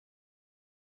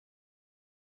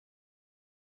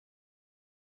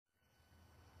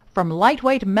From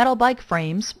lightweight metal bike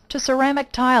frames to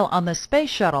ceramic tile on the space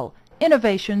shuttle,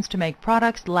 innovations to make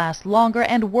products last longer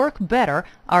and work better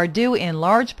are due in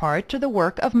large part to the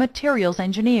work of materials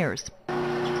engineers.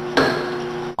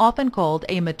 Often called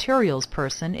a materials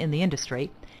person in the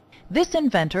industry, this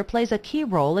inventor plays a key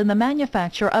role in the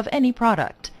manufacture of any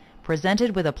product.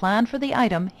 Presented with a plan for the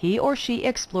item, he or she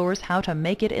explores how to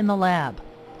make it in the lab.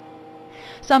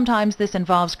 Sometimes this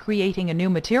involves creating a new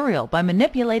material by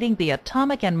manipulating the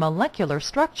atomic and molecular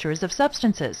structures of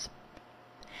substances.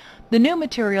 The new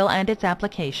material and its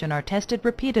application are tested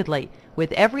repeatedly,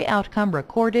 with every outcome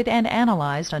recorded and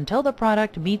analyzed until the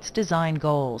product meets design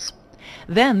goals.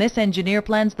 Then this engineer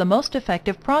plans the most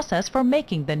effective process for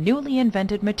making the newly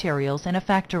invented materials in a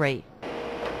factory.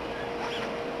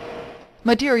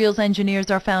 Materials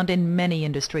engineers are found in many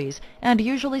industries and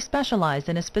usually specialize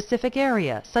in a specific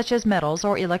area, such as metals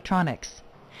or electronics.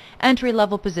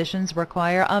 Entry-level positions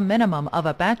require a minimum of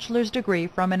a bachelor's degree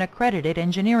from an accredited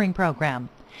engineering program.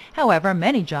 However,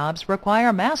 many jobs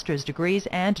require master's degrees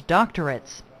and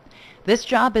doctorates. This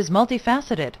job is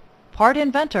multifaceted, part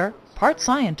inventor, part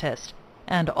scientist,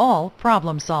 and all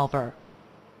problem solver.